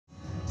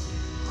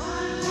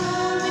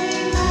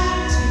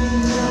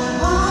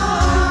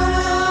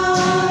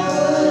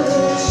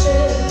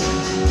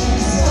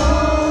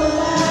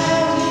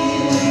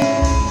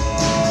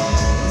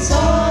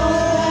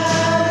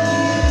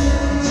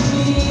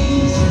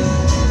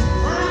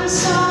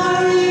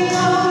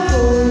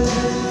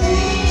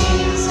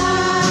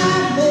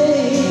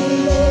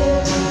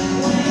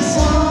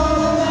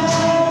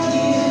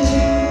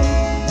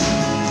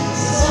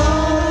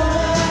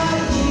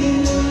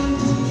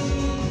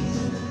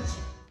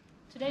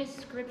Today's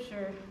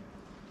scripture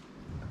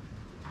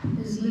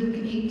is Luke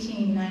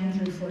 18, 9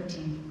 through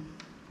 14.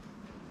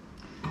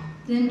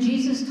 Then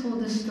Jesus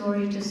told this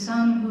story to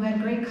some who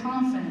had great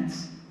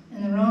confidence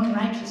in their own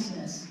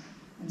righteousness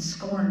and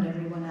scorned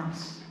everyone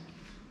else.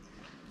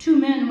 2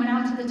 men went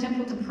out to the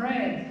temple to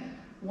pray.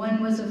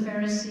 One was a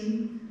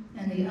Pharisee,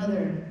 and the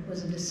other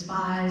was a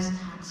despised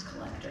tax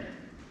collector.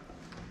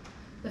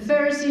 The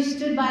Pharisee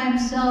stood by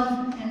himself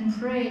and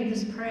prayed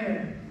this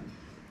prayer: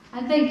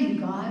 I thank you,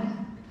 God,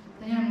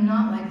 that I am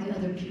not like the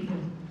other people,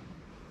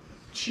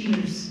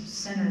 cheaters,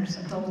 sinners,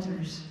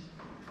 adulterers.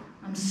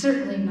 I'm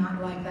certainly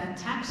not like that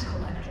tax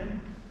collector.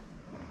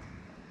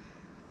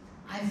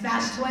 I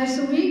fast twice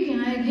a week,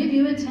 and I give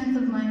you 1/10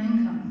 of my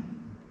income.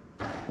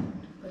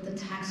 But the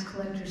tax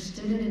collector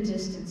stood at a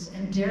distance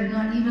and dared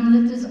not even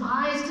lift his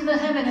eyes to the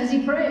heaven as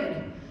he prayed.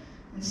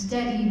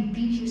 Instead, he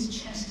beat his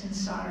chest in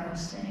sorrow,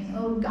 saying,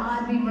 Oh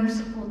God, be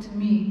merciful to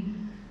me,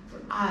 for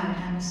I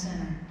am a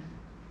sinner.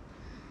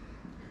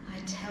 I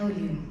tell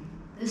you,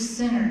 this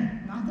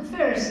sinner, not the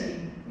Pharisee,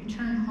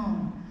 returned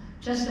home,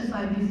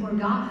 justified before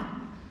God.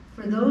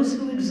 For those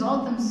who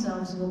exalt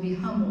themselves will be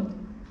humbled,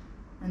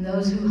 and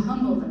those who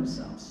humble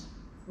themselves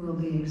will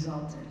be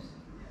exalted.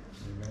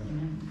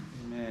 Amen.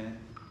 Amen.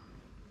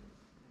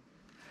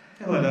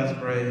 And let us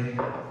pray.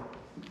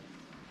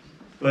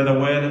 Let the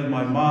word of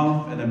my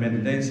mouth and the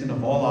meditation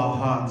of all our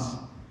hearts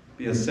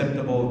be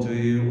acceptable to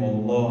you, O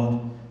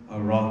Lord,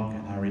 our rock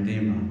and our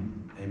redeemer.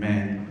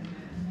 Amen.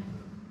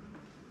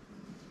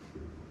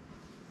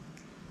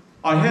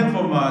 I heard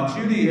from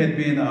Judy had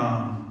been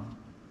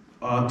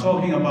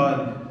talking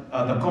about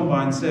the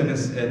combined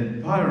service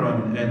at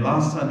Byron, and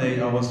last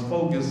Sunday I was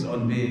focused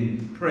on the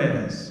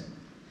prayers.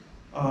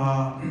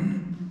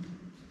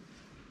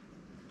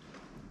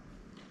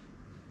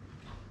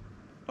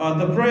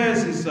 The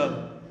prayers is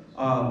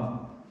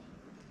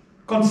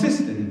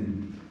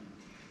consistent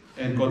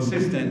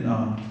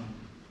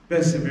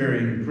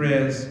persevering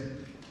prayers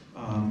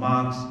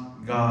marks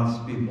God's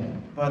people.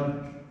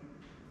 But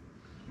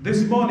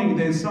this morning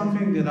there's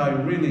something that I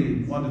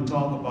really want to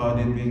talk about,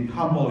 it being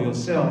humble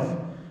yourself,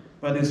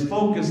 but it's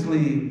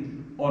focusedly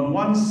on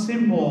one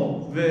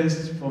simple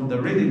verse from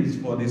the readings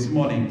for this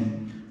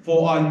morning.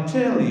 For I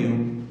tell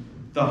you,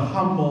 the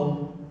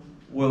humble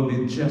will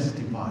be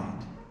justified.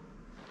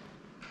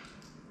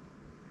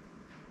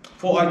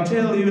 For I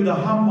tell you, the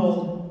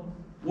humble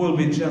will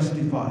be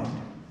justified.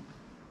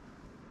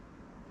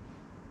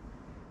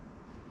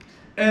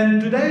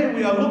 And today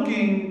we are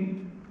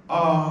looking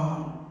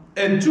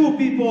at 2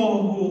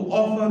 people who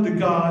offer to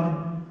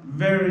God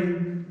very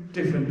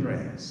different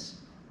prayers.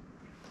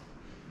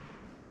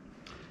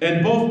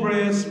 And both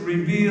prayers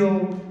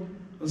reveal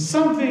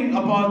something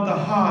about the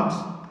heart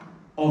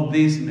of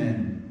these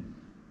men.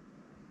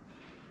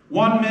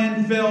 One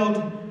man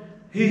felt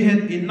he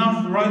had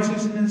enough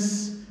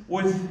righteousness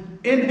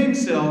within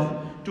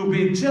himself to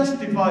be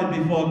justified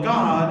before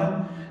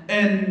God,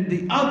 and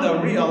the other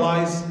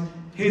realized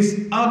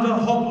his utter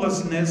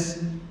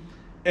hopelessness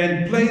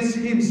and placed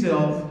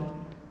himself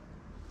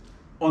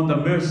on the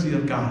mercy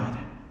of God.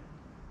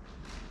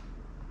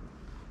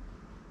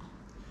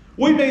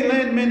 We may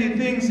learn many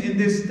things in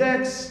this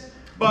text,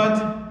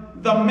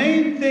 but the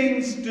main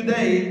things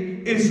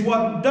today is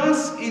what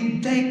does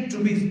it take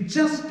to be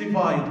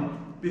justified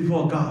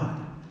before God?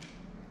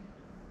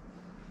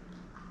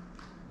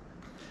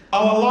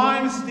 Our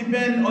lives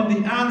depend on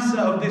the answer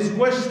of this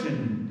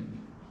question.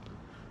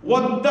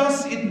 What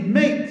does it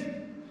make?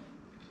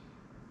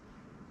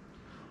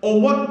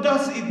 Or what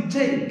does it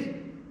take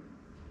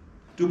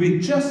to be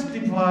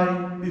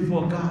justified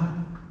before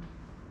God?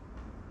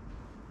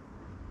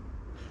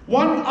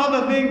 One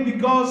other thing,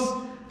 because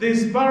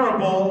this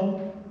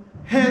parable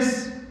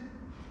has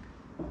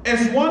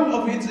as one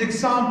of its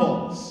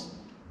examples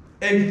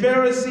a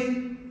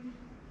Pharisee.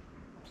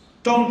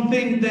 Don't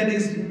think that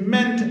is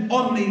meant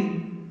only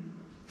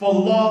for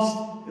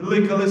lost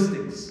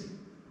legalistics.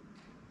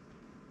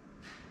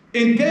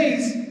 In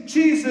case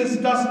Jesus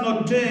does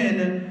not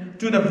turn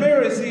to the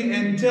Pharisee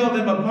and tell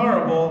them a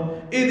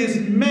parable, it is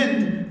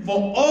meant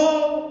for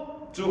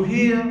all to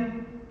hear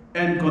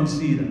and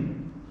consider.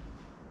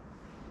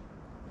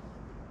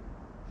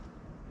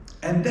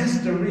 And that's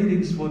the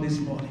readings for this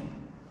morning.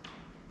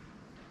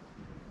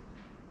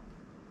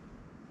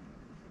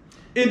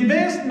 In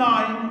verse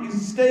 9, it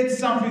states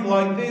something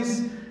like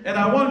this, and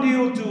I want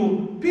you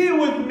to be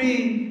with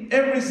me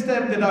every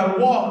step that I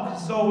walk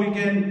so we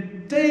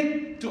can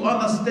take to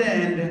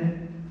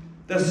understand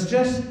this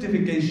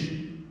justification.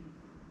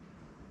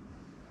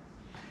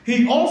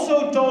 He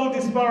also told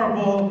this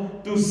parable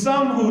to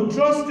some who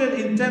trusted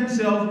in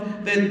themselves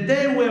that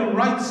they were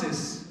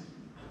righteous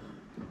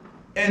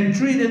and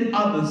treated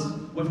others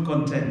with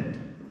contempt.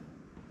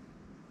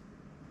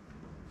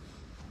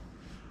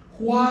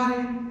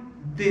 Why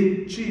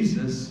did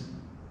Jesus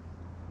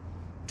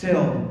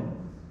tell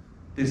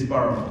this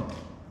parable?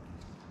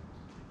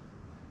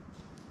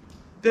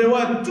 There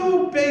were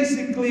 2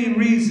 basically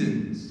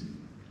reasons,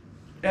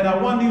 and I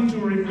want you to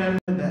remember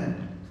that.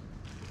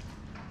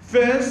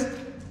 First,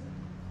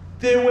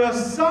 there were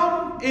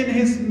some in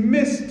his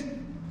midst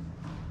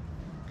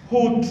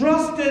who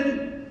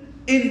trusted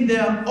in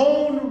their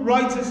own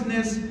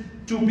righteousness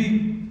to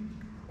be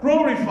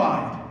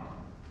glorified,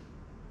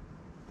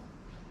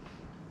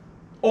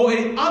 or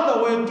in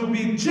other words, to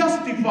be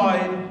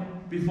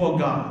justified before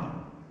God.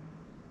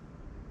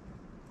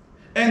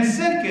 And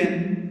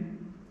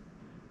second,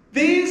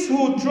 these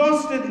who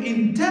trusted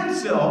in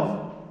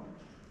themselves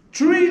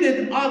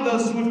treated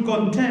others with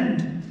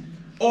contempt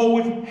or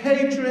with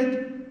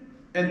hatred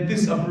and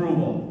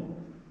disapproval.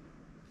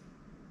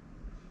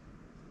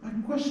 My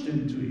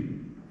question to you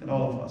and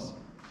all of us,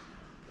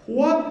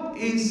 what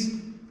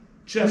is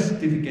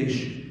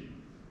justification?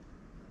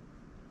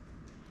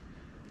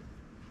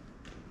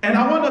 And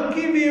I want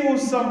to give you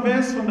some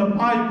verses from the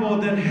Bible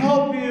that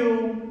help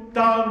you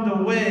down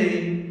the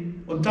way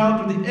or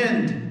down to the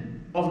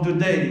end of the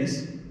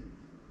days.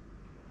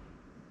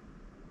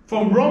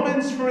 From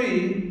Romans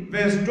 3,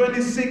 verse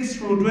 26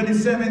 through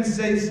 27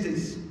 says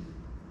this: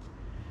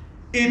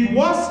 "It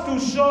was to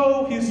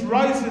show his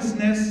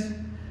righteousness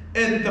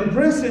at the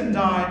present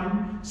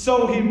time,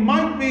 so he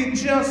might be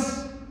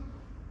just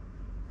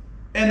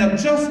and a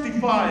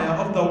justifier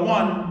of the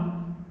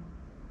one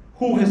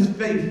who has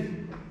faith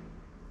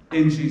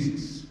in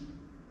Jesus."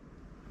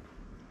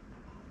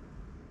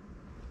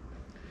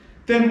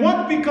 Then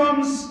what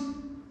becomes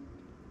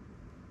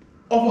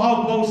of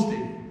our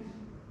boasting?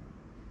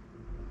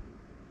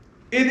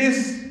 It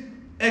is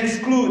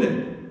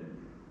excluded.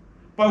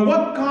 By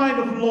what kind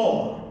of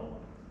law?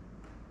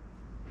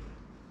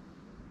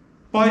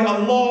 By a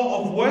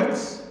law of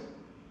works?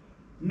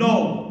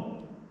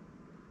 No.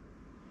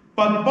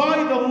 But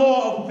by the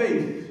law of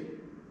faith.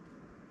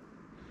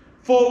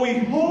 For we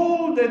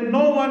hold that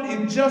no one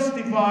is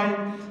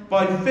justified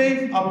by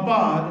faith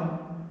apart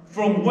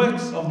from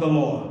works of the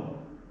law.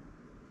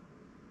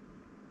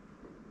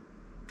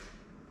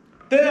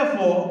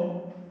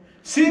 Therefore,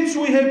 since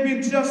we have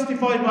been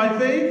justified by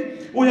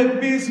faith, we have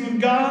peace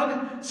with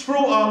God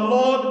through our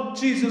Lord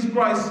Jesus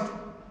Christ.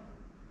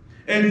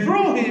 And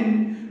through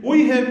him,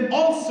 we have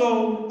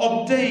also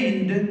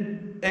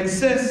obtained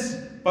access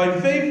by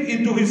faith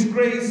into his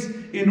grace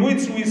in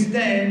which we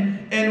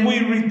stand, and we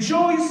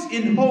rejoice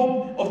in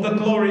hope of the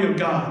glory of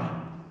God.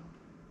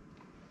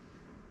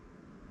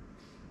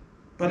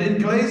 But in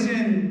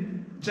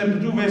Galatians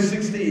chapter 2, verse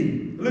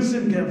 16,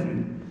 listen carefully.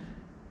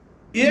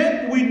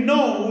 Yet we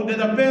know that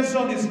a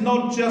person is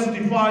not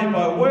justified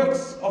by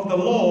works of the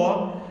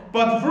law,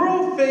 but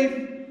through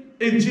faith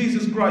in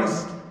Jesus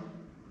Christ.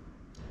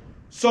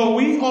 So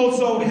we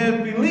also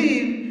have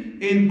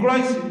believed in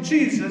Christ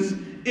Jesus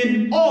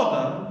in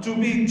order to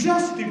be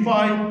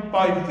justified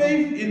by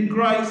faith in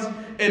Christ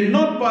and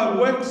not by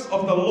works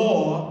of the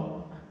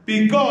law,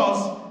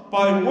 because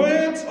by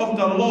works of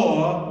the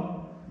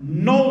law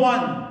no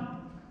one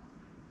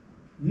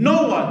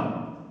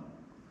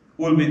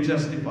will be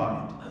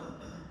justified.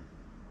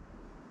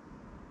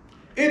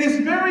 It is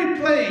very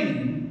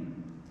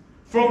plain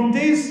from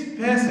these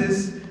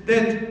passages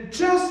that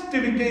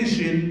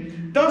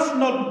justification does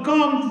not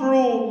come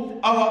through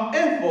our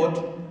effort,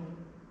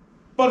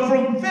 but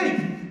from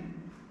faith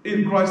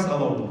in Christ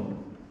alone.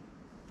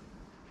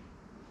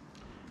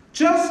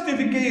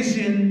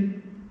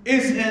 Justification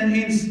is an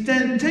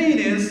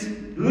instantaneous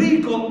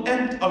legal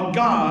act of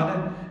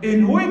God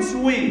in which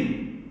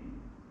we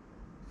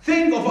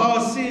think of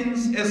our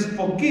sins as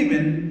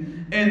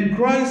forgiven and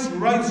Christ's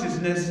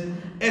righteousness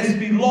as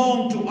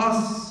belong to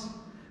us,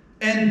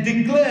 and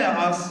declare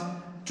us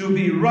to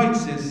be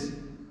righteous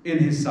in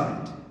his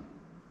sight.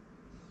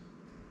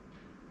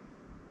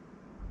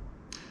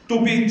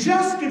 To be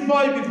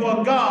justified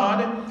before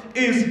God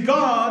is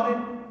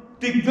God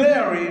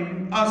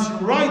declaring us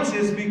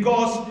righteous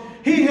because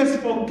he has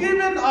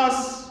forgiven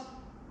us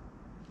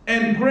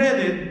and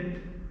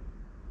granted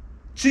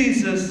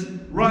Jesus'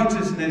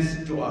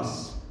 righteousness to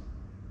us.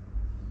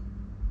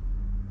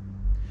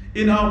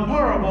 In our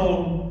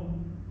parable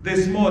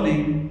this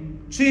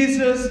morning,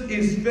 Jesus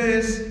is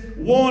first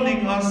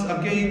warning us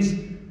against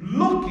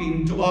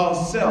looking to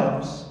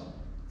ourselves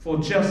for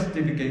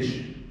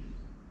justification.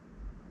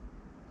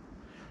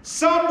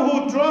 Some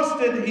who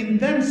trusted in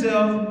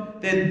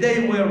themselves that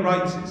they were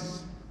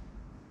righteous.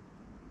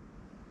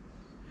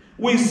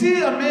 We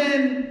see a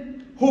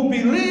man who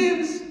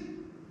believes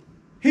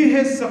he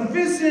has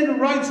sufficient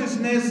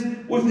righteousness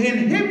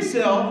within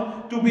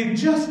himself to be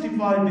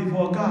justified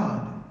before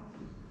God.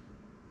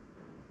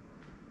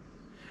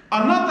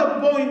 Another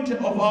point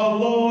of our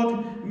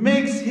Lord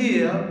makes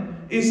here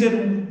is that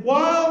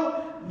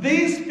while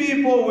these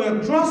people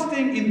were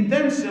trusting in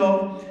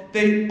themselves,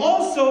 they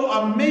also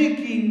are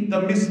making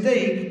the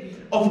mistake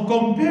of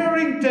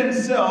comparing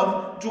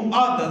themselves to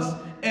others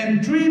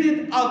and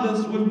treating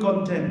others with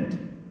contempt.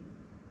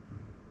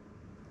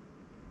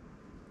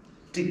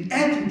 The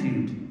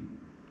attitude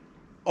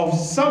of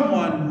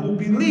someone who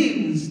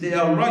believes they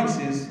are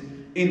righteous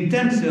in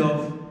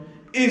themselves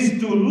is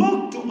to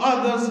look to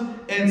others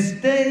and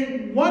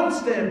stay one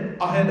step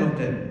ahead of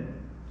them,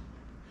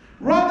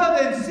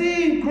 rather than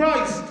seeing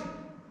Christ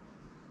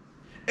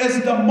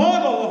as the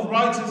model of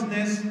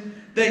righteousness.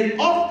 they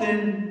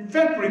often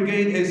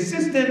fabricate a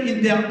system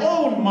in their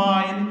own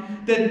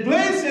mind that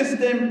places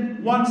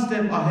them one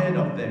step ahead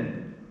of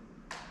them.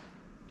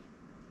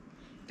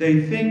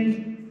 They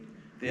think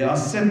they are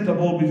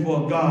acceptable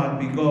before God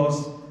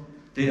because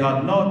they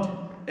are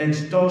not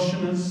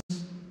extortioners,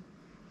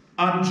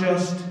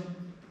 unjust,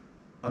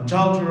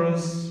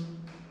 adulterers,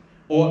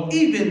 or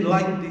even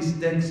like this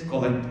tax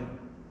collector.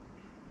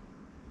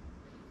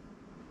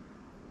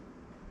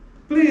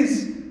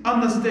 Please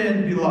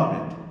understand,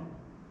 beloved,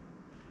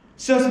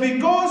 just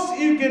because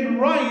you can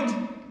write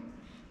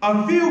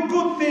a few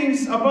good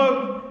things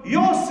about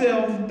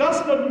yourself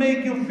does not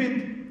make you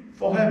fit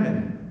for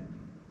heaven.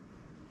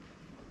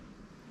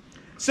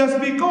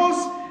 Just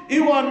because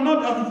you are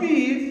not a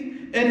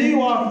thief and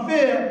you are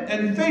fair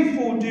and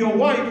faithful to your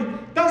wife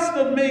does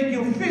not make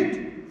you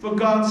fit for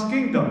God's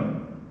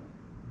kingdom.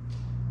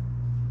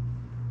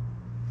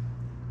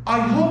 I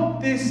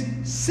hope this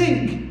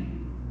sink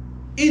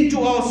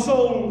into our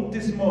soul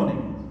this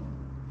morning.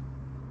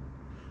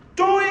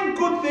 Doing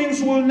good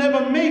things will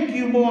never make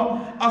you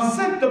more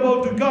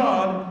acceptable to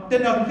God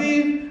than a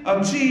thief,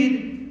 a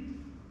cheat,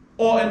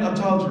 or an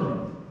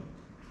adulterer.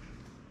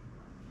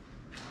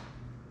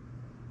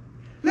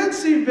 Let's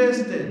see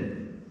verse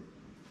 10.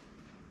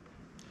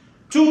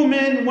 2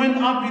 men went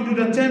up into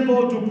the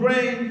temple to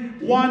pray,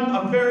 one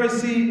a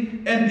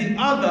Pharisee and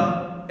the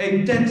other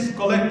a tax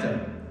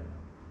collector.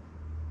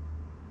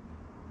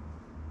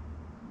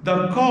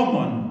 The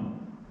common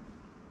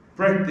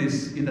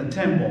practice in the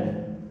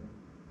temple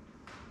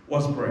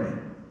was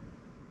prayer.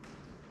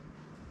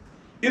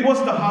 It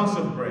was the house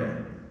of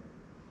prayer.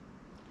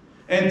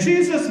 And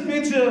Jesus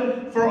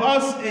pictured for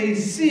us a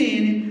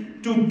scene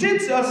to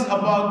teach us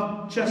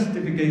about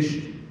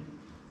justification.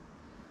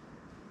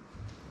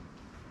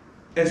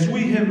 As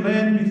we have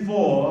learned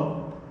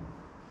before,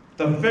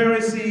 the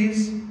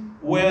Pharisees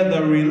were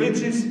the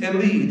religious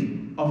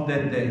elite of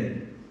that day.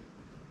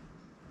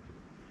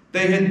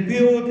 They had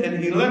built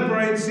an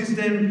elaborate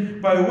system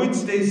by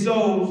which they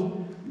sought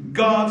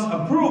God's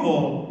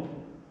approval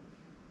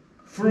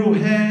through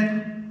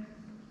hand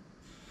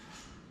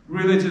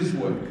religious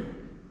work.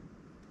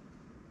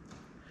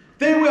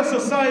 They were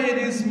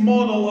society's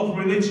model of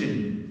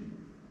religion.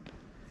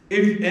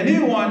 If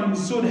anyone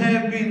should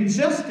have been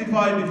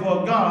justified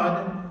before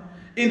God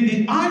in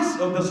the eyes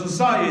of the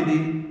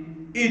society,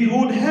 it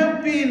would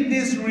have been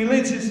these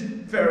religious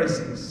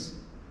Pharisees.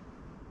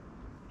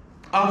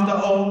 After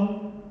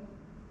all,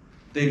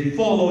 they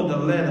followed the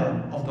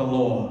letter of the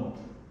law.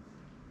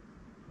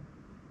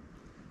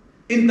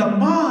 In the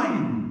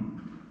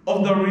mind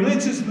of the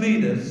religious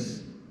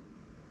leaders,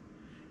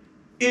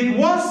 it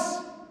was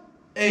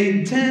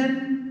a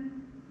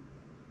 10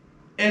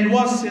 and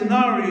 1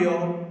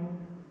 scenario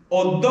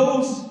of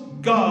those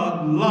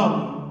God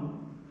loved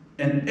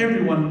and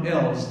everyone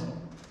else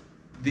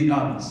the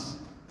others.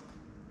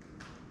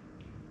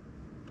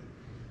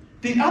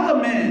 The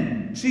other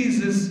man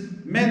Jesus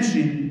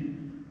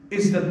mentioned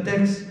is the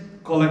tax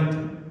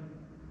collector.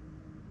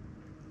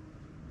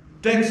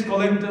 Tax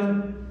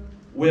collectors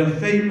were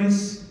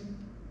famous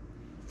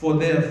for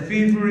their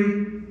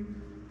thievery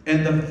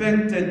and the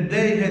fact that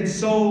they had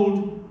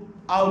sold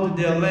out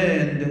their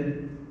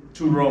land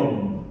to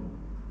Rome.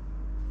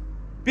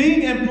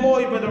 Being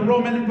employed by the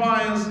Roman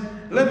empires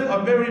left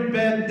a very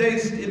bad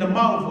taste in the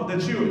mouth of the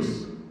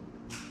Jews.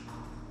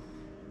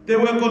 They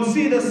were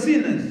considered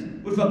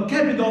sinners with a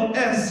capital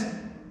S,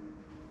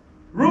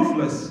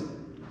 ruthless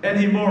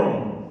and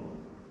immoral.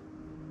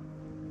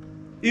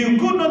 You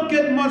could not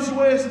get much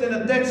worse than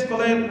a tax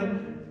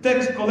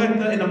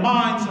collector in the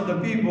minds of the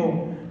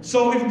people.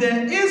 So if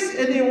there is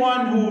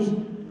anyone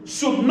who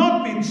should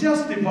not be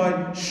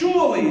justified,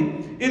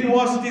 surely it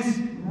was this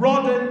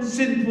rotten,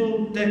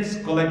 sinful tax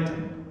collector.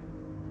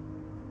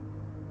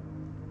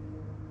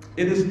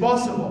 It is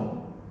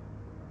possible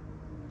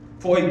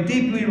for a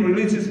deeply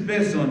religious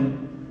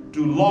person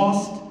to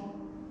lost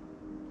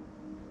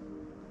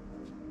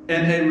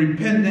and a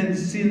repentant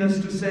sinners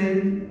to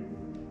save.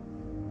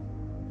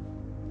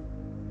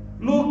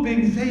 Luke,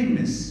 being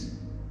famous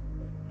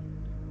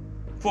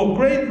for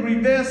great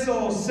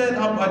reversal, set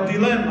up a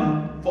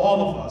dilemma for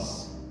all of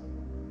us.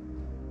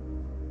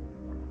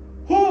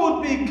 Who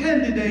would be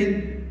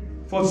candidate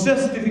for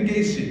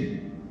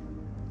justification?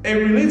 A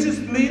religious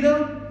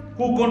leader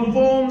who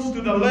conforms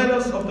to the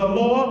letters of the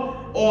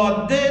law,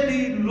 or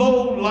daily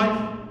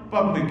low-life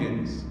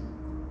publicans?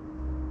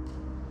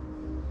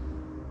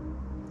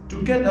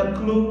 To get a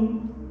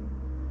clue,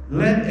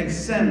 let's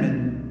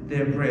examine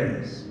their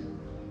prayers.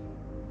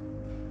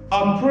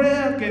 A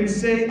prayer can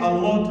say a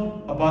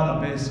lot about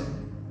a person.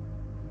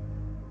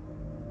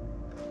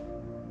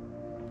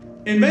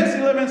 In verse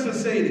 11 it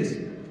says,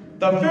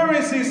 the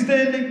Pharisee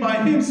standing by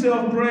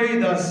himself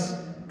prayed thus,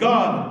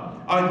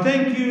 God, I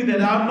thank you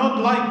that I'm not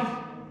like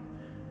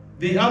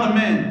the other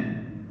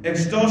men,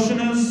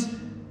 extortioners,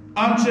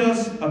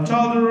 unjust,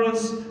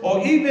 adulterers,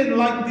 or even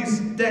like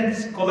this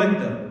tax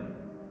collector.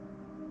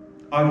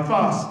 I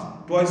fast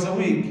twice a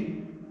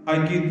week.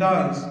 I give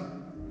tithes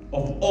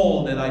of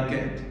all that I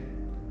get.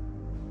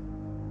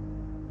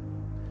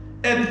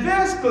 At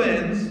first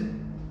glance,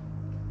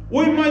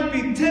 we might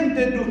be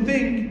tempted to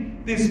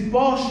think this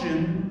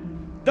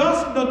portion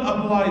does not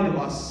apply to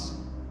us.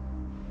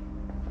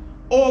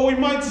 Or we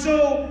might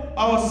show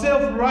our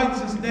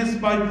self-righteousness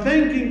by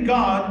thanking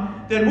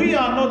God that we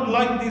are not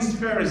like this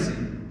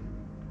Pharisee.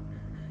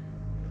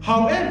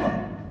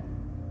 However,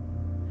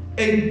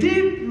 a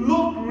deep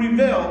look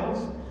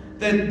reveals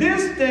that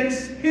this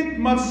text hit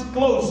much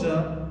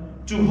closer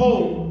to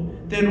home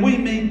than we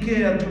may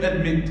care to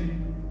admit.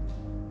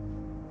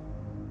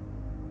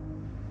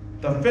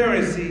 The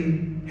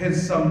Pharisee had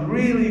some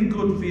really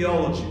good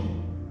theology.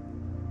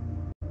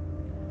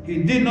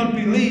 He did not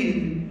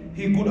believe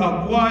he could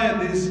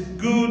acquire these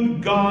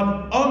good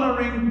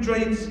God-honoring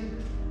traits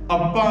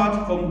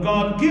apart from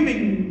God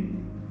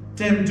giving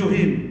them to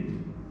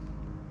him.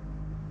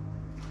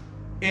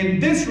 In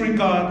this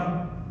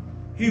regard,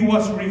 he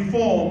was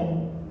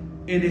reformed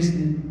in his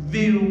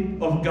view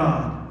of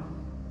God.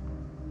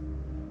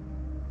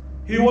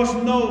 He was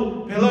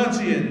no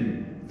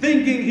Pelagian,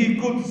 thinking he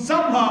could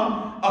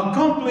somehow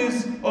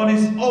accomplish on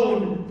his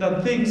own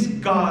the things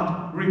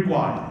God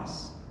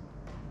requires.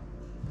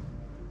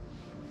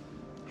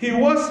 He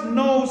was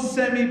no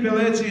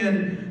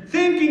semi-Pelagian,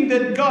 thinking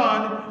that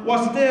God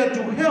was there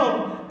to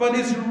help, but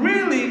it's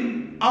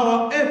really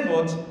our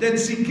efforts that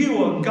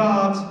secure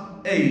God's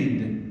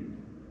aid.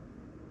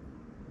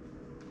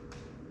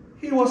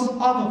 He was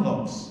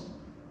orthodox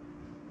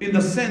in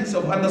the sense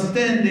of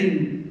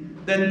understanding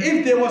that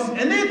if there was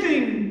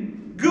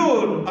anything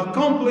good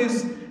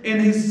accomplished in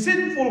his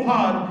sinful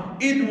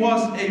heart, it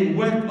was a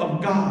work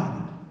of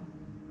God.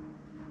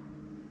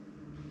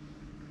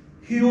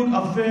 He would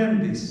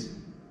affirm this.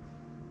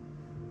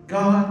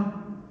 God,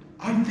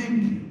 I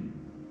thank you.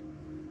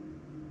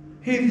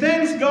 He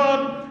thanks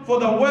God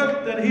for the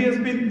work that he has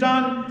been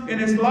done in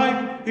his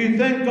life. He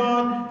thanked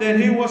God that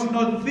he was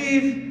not a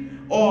thief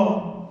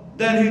or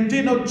that he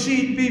did not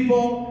cheat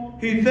people.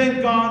 He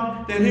thanked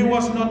God that he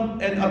was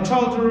not an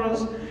adulterer.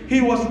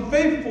 He was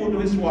faithful to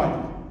his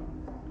wife.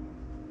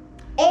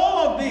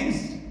 All of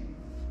these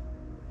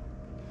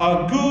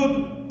are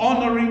good,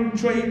 honoring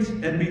traits,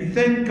 and we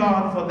thank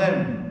God for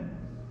them.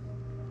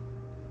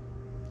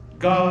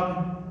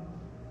 God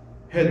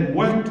had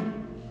worked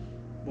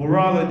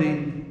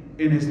morality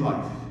in his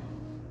life.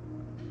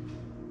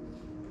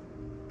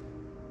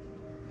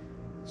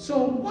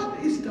 So what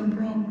is the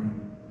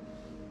problem?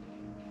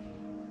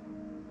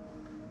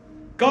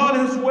 God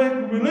has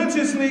worked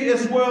religiously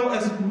as well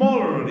as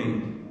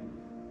morally.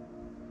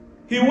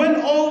 He went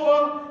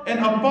over and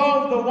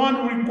above the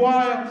one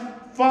required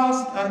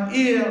fast a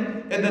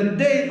year at the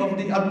day of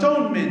the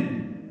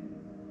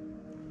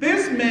atonement.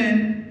 This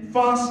man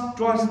fasts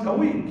twice a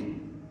week.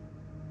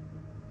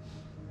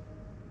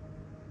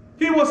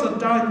 He was a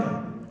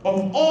tither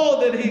of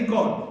all that he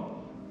got.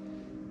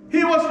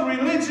 He was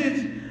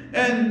religious,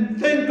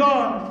 and thank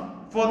God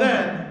for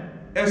that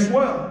as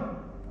well.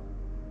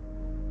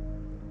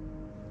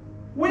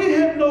 We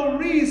have no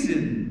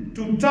reason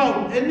to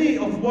doubt any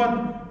of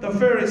what the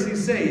Pharisee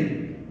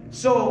said.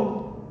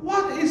 So,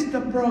 what is the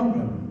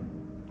problem?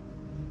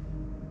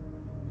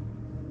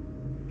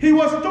 He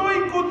was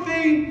doing good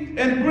things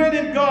and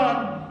credited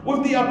God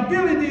with the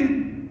ability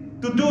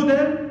to do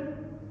them.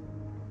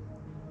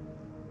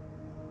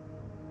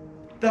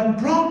 The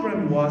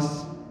problem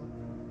was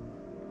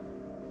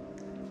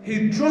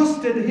he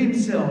trusted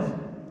himself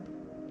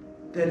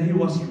that he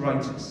was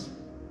righteous.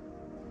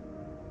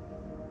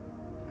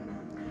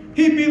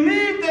 He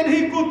believed that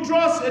he could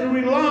trust and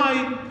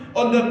rely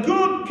on the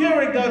good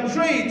character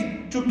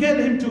trait to get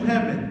him to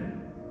heaven.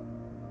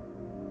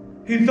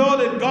 He thought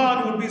that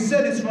God would be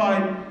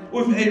satisfied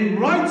with a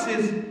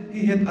righteous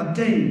he had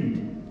attained.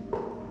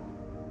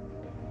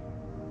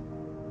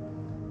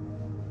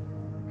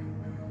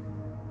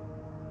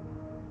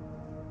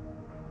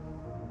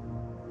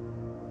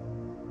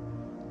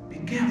 Be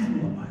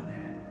careful about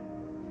that.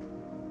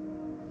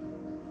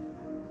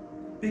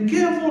 Be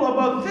careful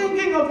about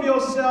thinking of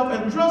yourself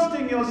and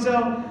trusting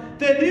yourself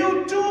that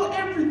you do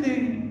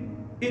everything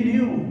in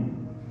you,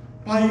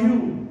 by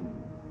you,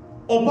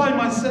 or by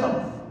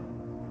myself.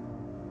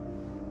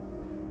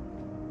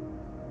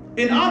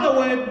 In other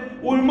words,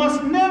 we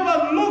must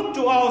never look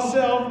to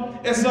ourselves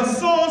as a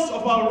source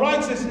of our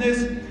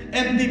righteousness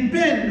and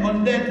depend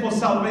on that for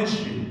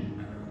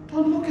salvation.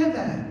 Don't look at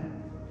that.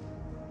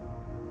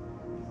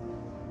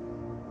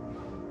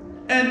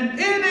 And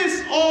it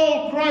is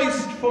all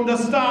Christ from the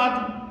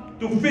start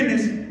to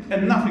finish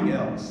and nothing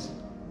else.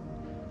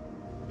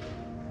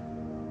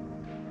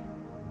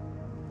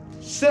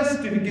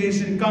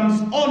 Justification comes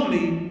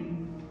only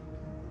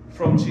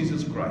from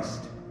Jesus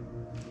Christ.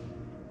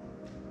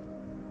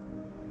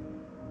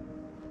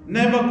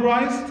 Never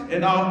Christ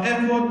and our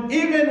effort,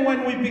 even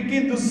when we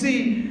begin to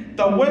see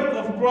the work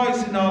of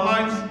Christ in our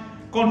lives,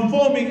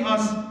 conforming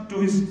us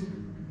to his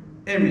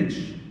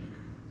image.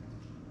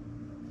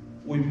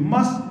 We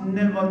must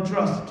never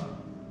trust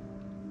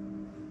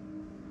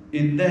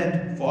in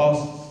that for our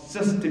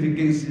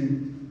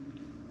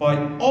justification, but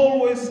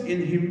always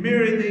in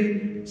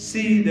humility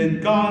see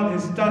that God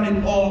has done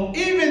it all,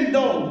 even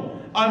though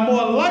I'm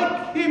more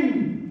like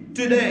him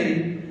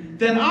today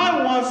than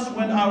I was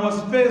when I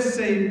was first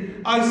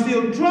saved. I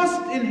still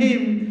trust in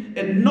him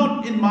and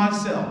not in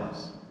myself.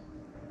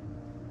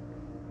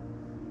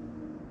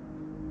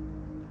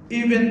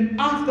 Even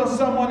after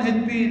someone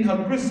had been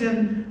a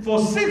Christian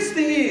for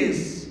 60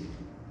 years,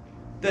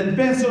 that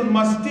person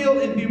must still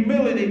in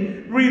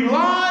humility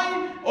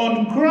rely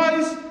on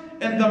Christ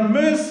and the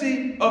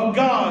mercy of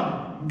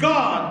God.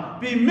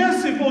 God, be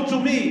merciful to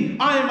me.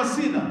 I am a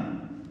sinner.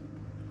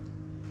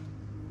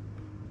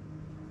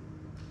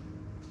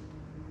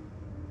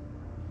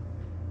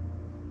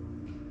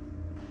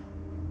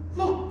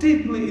 Look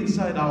deeply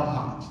inside our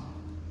hearts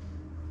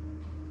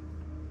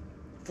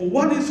for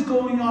what is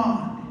going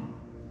on.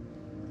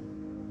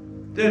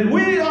 That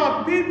we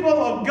are people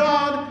of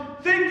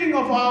God thinking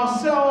of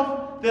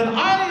ourselves that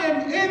I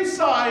am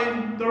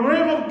inside the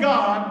realm of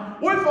God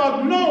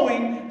without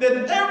knowing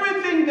that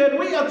everything that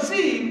we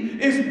achieve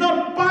is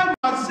not by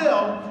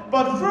myself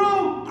but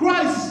through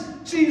Christ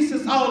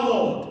Jesus our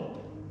Lord.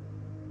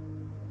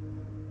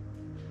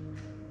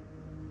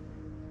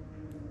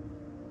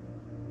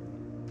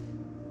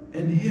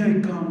 And here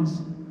it comes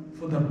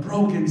for the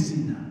broken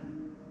sinner.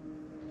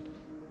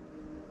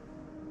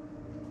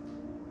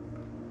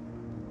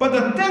 But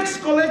the tax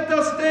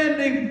collector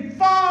standing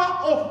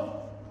far off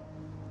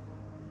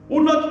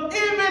would not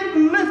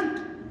even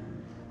lift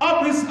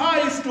up his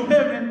eyes to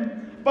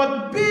heaven,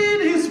 but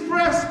beat his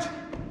breast,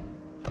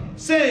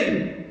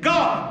 saying,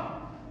 God,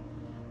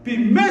 be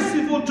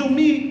merciful to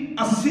me,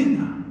 a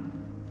sinner.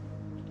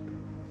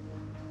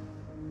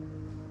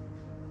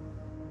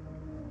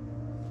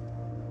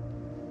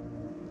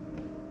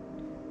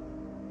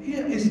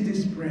 Here is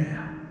this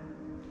prayer.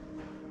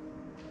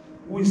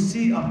 We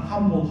see a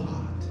humble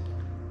heart.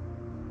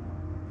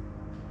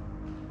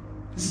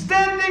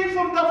 Standing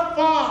from the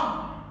far,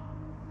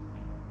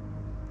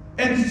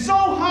 and so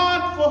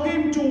hard for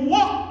him to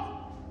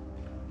walk,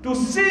 to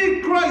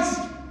see Christ.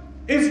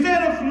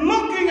 Instead of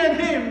looking at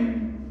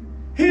him,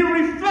 he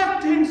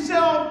reflects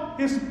himself,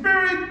 his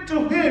spirit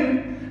to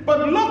him,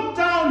 but look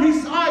down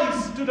his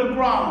eyes to the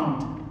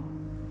ground.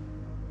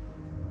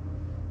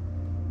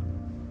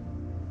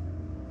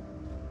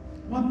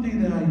 One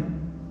thing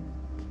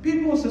that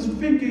people was just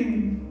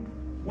thinking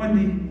when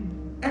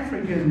the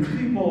African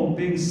people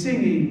being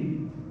singing,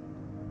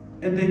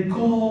 and they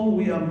call,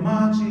 we are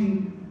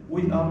marching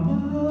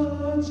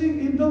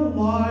in the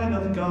light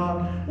of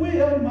God.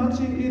 We are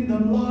marching in the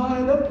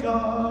light of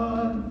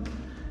God.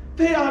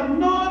 They are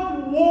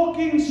not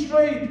walking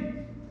straight,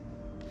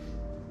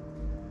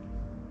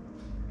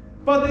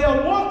 but they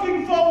are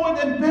walking forward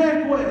and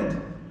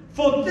backward.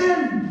 For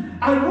them,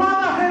 I'd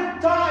rather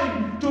have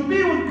time to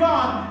be with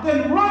God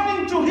than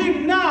running to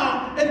him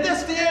now. And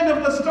that's the end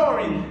of the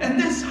story. And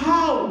that's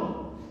how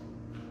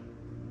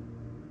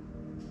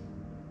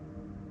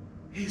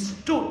he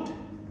stood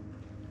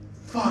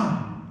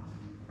far,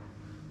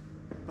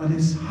 but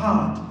his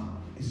heart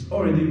is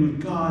already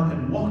with God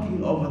and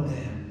walking over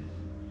there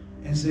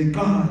and say,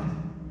 God,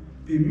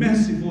 be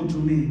merciful to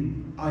me.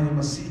 I am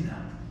a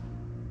sinner.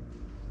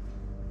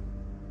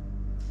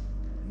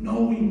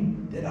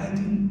 Knowing that I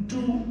didn't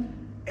do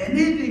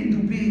anything to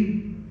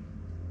be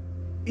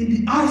in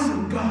the eyes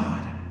of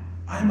God,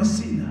 I am a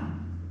sinner.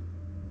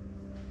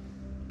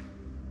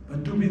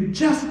 But to be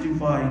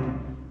justified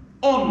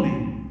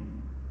only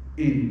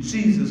in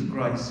Jesus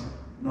Christ,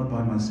 not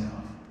by myself.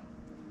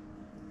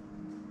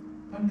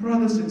 My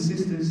brothers and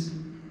sisters,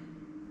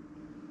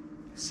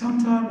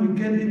 sometimes we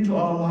get into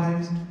our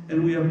lives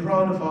and we are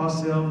proud of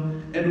ourselves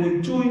and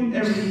we're doing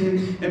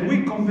everything and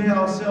we compare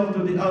ourselves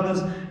to the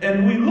others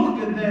and we look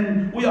at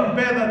them, we are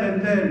better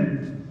than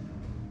them.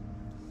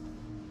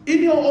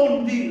 In your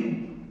own view.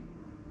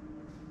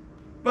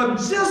 But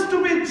just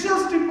to be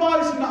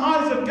justified in the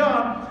eyes of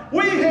God,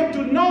 we have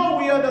to know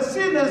we are the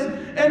sinners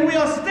and we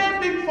are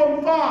standing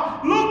from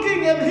far,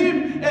 looking at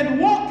him and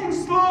walking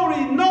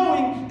slowly,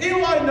 knowing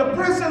you are in the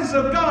presence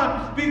of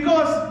God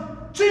because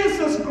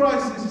Jesus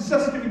Christ is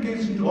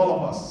justification to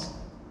all of us.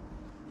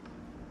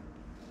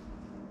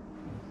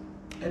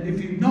 And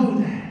if you know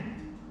that,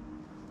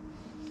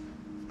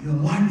 your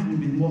life will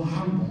be more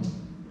humble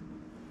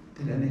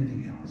than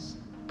anything else.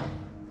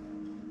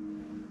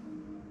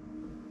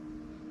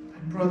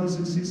 And brothers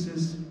and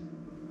sisters,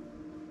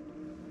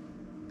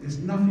 there's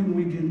nothing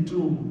we can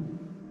do.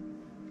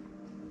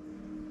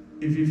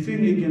 If you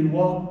think you can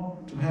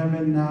walk to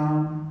heaven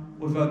now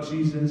without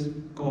Jesus,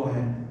 go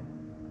ahead.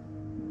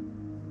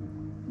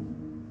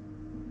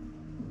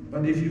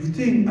 But if you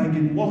think I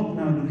can walk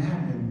now to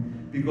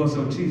heaven because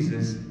of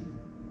Jesus,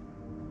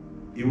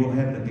 you will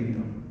have the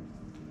kingdom.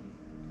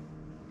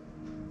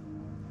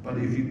 But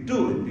if you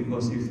do it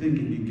because you think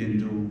you can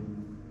do,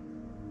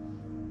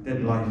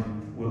 that life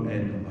will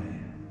end over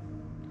here.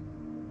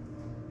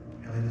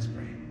 Let us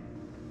pray.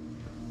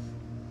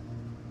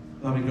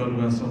 Loving God,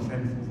 we are so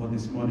thankful for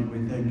this morning.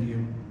 We thank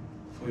you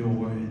for your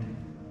word.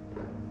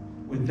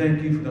 We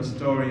thank you for the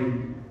story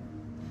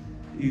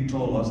you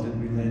told us that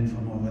we learned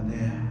from over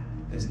there.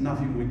 There's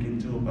nothing we can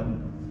do, but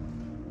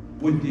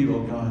with you,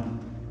 oh God,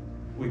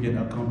 we can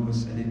accomplish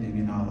anything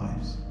in our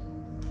lives.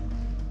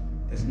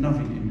 There's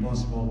nothing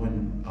impossible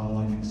when our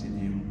life is in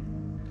you.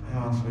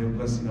 I ask for your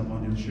blessing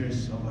upon your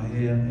church over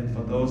here and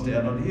for those that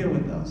are not here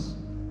with us.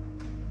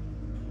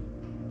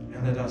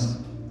 And let us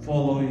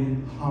follow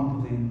you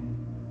humbly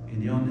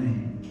in your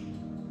name.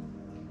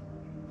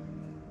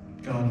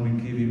 God, we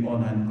give you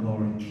honor and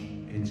glory.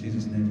 In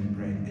Jesus' name we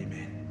pray.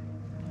 Amen.